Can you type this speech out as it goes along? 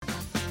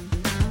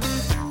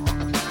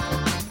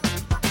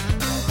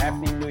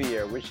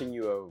wishing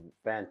you a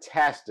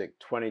fantastic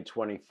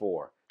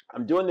 2024.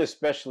 I'm doing this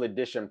special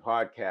edition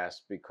podcast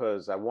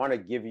because I want to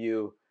give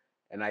you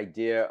an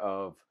idea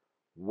of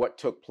what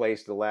took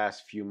place the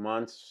last few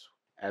months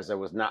as I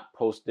was not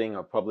posting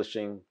or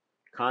publishing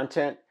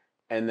content,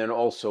 and then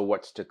also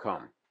what's to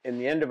come. In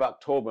the end of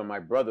October, my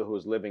brother, who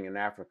was living in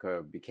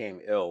Africa, became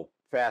ill.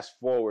 Fast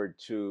forward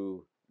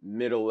to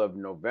middle of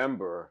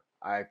November,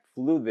 I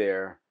flew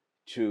there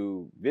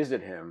to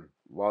visit him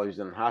while he was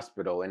in the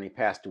hospital, and he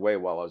passed away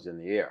while I was in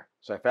the air.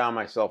 So I found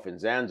myself in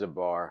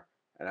Zanzibar,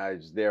 and I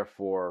was there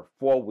for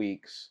 4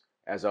 weeks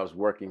as I was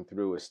working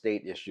through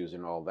estate issues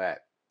and all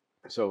that.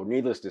 So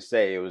needless to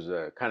say, it was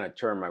kind of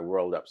turned my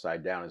world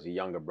upside down as a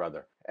younger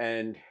brother.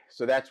 And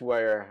so that's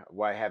why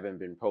I haven't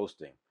been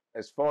posting.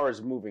 As far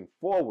as moving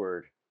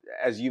forward,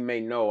 as you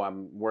may know,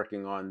 I'm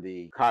working on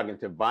the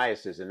cognitive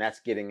biases, and that's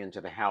getting into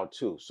the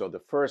how-to. So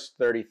the first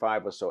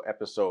 35 or so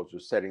episodes were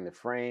setting the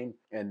frame,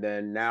 and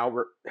then now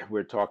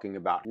we're talking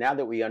about, now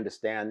that we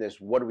understand this,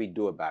 what do we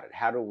do about it?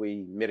 How do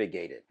we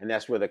mitigate it? And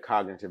that's where the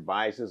cognitive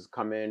biases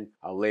come in.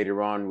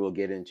 Later on, we'll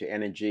get into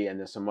energy, and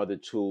there's some other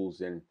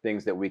tools and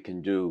things that we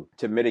can do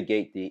to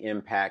mitigate the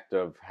impact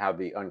of how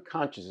the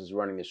unconscious is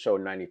running the show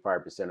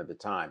 95% of the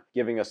time,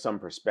 giving us some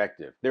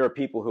perspective. There are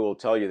people who will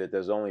tell you that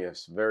there's only a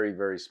very,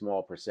 very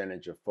small percentage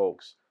of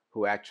folks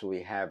who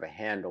actually have a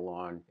handle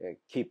on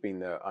keeping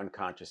the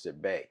unconscious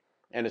at bay.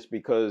 And it's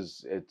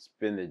because it's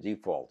been the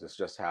default. It's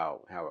just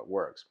how it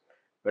works.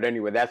 But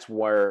anyway, that's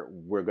where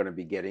we're going to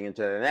be getting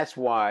into it. And that's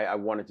why I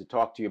wanted to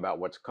talk to you about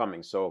what's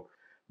coming. So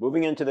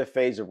moving into the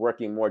phase of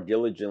working more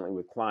diligently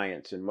with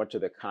clients, and much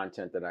of the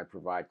content that I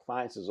provide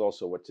clients is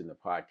also what's in the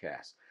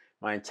podcast.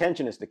 My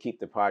intention is to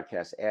keep the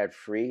podcast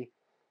ad-free,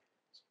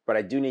 but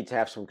I do need to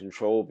have some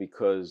control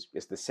because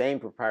it's the same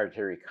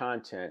proprietary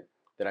content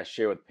that I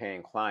share with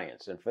paying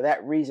clients. And for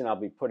that reason, I'll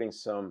be putting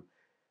some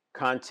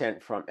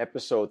content from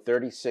episode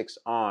 36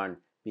 on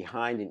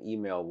behind an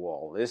email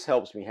wall. This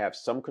helps me have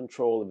some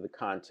control of the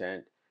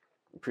content,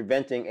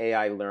 preventing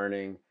AI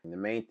learning. And the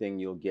main thing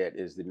you'll get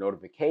is the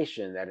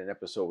notification that an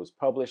episode was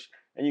published,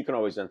 and you can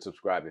always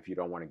unsubscribe if you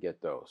don't want to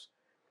get those.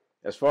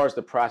 As far as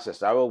the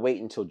process, I will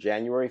wait until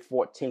January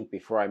 14th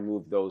before I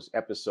move those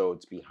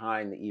episodes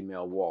behind the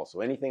email wall. So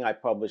anything I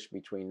publish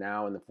between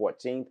now and the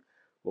 14th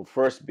will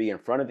first be in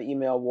front of the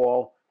email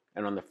wall,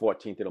 and on the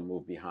 14th, it'll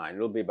move behind.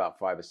 It'll be about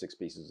 5 or 6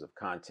 pieces of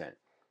content.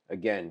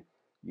 Again,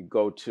 you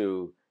go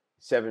to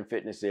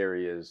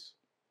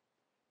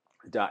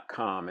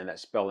 7fitnessareas.com, and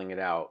that's spelling it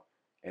out,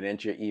 and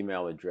enter your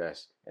email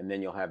address, and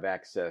then you'll have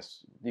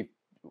access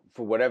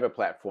for whatever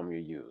platform you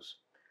use.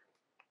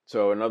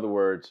 So in other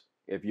words,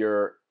 if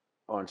you're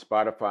on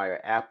Spotify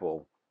or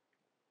Apple,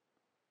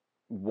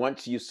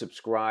 once you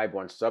subscribe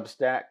on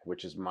Substack,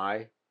 which is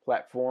my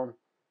platform,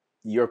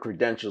 your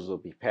credentials will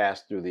be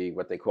passed through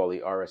what they call the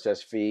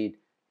RSS feed,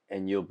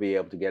 and you'll be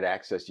able to get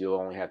access. You'll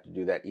only have to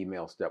do that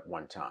email step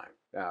one time.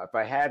 Now, if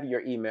I have your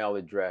email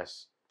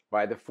address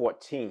by the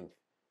 14th,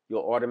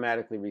 you'll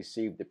automatically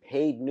receive the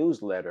paid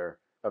newsletter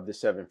of the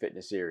 7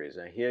 Fitness Areas.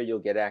 And here you'll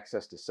get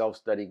access to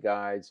self-study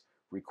guides,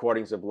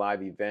 recordings of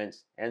live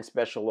events, and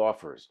special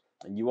offers.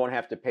 And you won't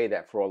have to pay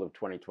that for all of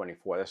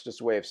 2024. That's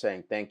just a way of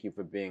saying thank you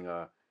for being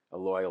a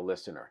loyal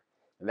listener.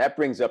 And that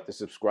brings up the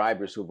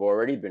subscribers who've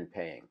already been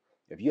paying.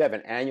 If you have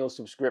an annual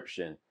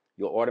subscription,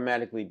 you'll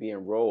automatically be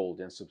enrolled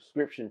and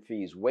subscription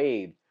fees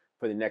waived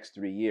for the next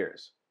 3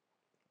 years.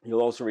 You'll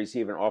also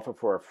receive an offer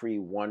for a free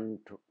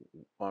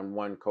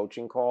one-on-one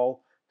coaching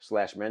call /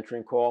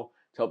 mentoring call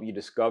to help you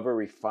discover,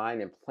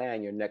 refine, and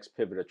plan your next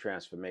pivot or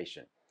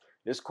transformation.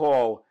 This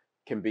call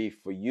can be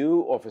for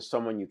you or for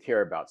someone you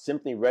care about.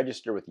 Simply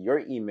register with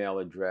your email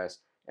address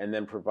and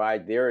then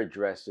provide their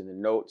address in the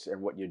notes and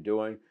what you're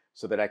doing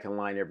so that I can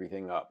line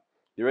everything up.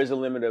 There is a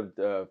limit of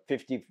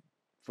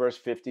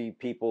first 50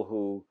 people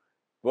who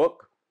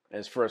book, and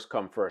it's first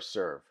come, first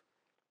serve.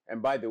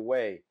 And by the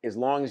way, as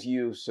long as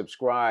you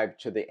subscribe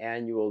to the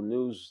annual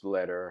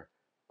newsletter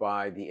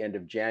by the end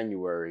of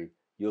January,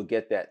 you'll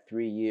get that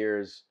 3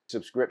 years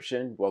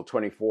subscription. Well,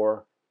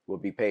 24 will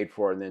be paid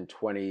for, and then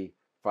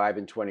 25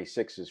 and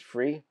 26 is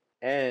free.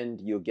 And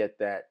you'll get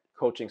that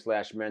coaching /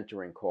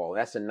 mentoring call.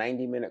 That's a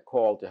 90-minute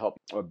call to help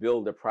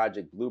build a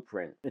project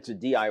blueprint. It's a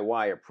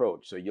DIY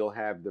approach, so you'll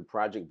have the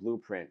project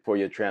blueprint for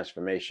your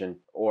transformation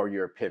or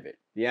your pivot.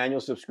 The annual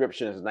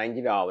subscription is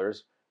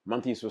 $90.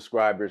 Monthly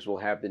subscribers will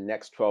have the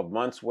next 12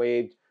 months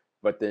waived,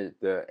 but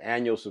the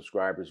annual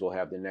subscribers will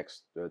have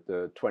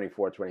the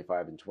 24,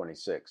 25, and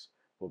 26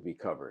 will be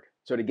covered.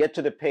 So to get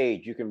to the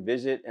page, you can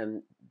visit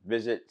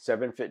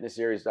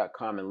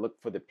 7fitnessareas.com and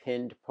look for the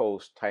pinned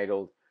post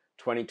titled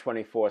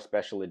 2024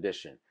 Special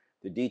Edition.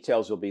 The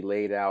details will be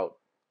laid out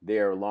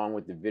there along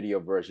with the video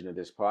version of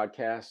this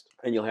podcast,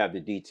 and you'll have the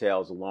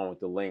details along with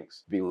the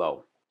links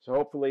below. So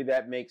hopefully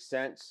that makes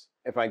sense.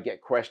 If I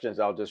get questions,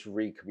 I'll just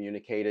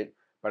re-communicate it.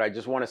 But I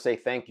just want to say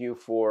thank you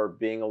for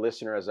being a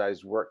listener as I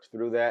worked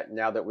through that.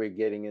 Now that we're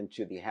getting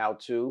into the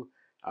how-to,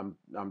 I'm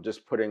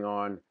just putting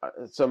on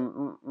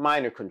some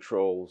minor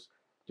controls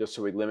just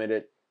so we limit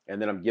it. And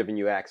then I'm giving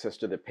you access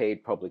to the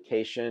paid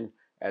publication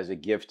as a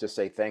gift to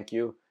say thank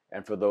you.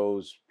 And for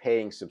those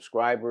paying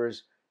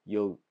subscribers,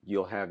 you'll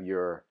have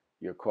your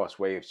cost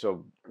waived.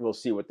 So we'll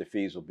see what the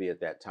fees will be at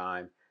that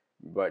time,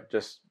 but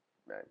just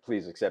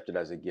please accept it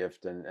as a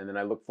gift. And then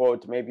I look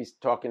forward to maybe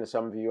talking to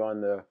some of you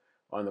on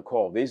the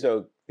call. These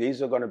are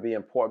going to be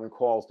important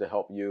calls to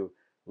help you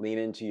lean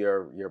into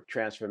your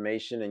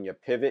transformation and your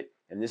pivot.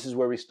 And this is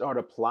where we start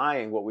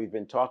applying what we've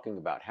been talking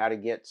about, how to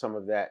get some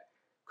of that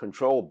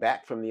control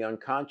back from the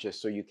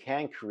unconscious so you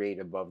can create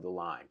above the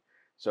line.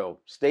 So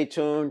stay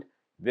tuned.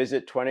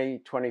 Visit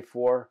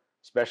 2024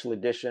 special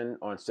edition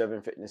on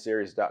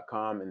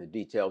 7fitnessseries.com, and the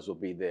details will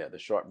be there. The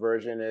short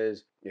version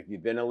is, if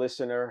you've been a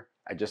listener,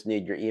 I just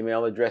need your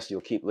email address.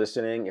 You'll keep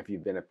listening. If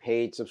you've been a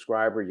paid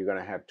subscriber, you're going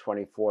to have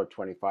 24,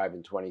 25,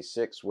 and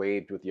 26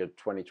 waived with your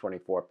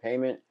 2024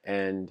 payment.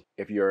 And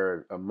if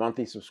you're a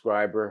monthly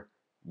subscriber,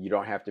 you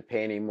don't have to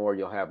pay anymore.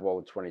 You'll have all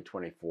of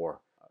 2024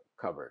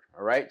 covered.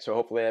 All right. So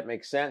hopefully that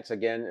makes sense.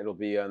 Again, it'll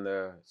be on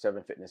the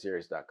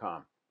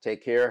 7fitnessseries.com.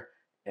 Take care.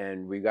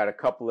 And we got a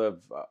couple of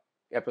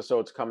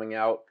episodes coming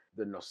out,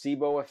 the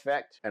nocebo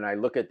effect, and I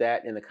look at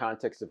that in the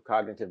context of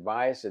cognitive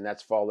bias, and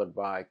that's followed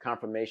by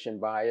confirmation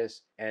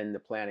bias and the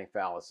planning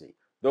fallacy.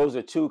 Those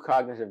are two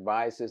cognitive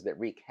biases that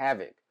wreak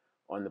havoc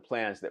on the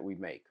plans that we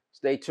make.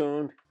 Stay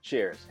tuned.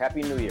 Cheers.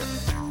 Happy New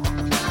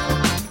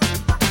Year.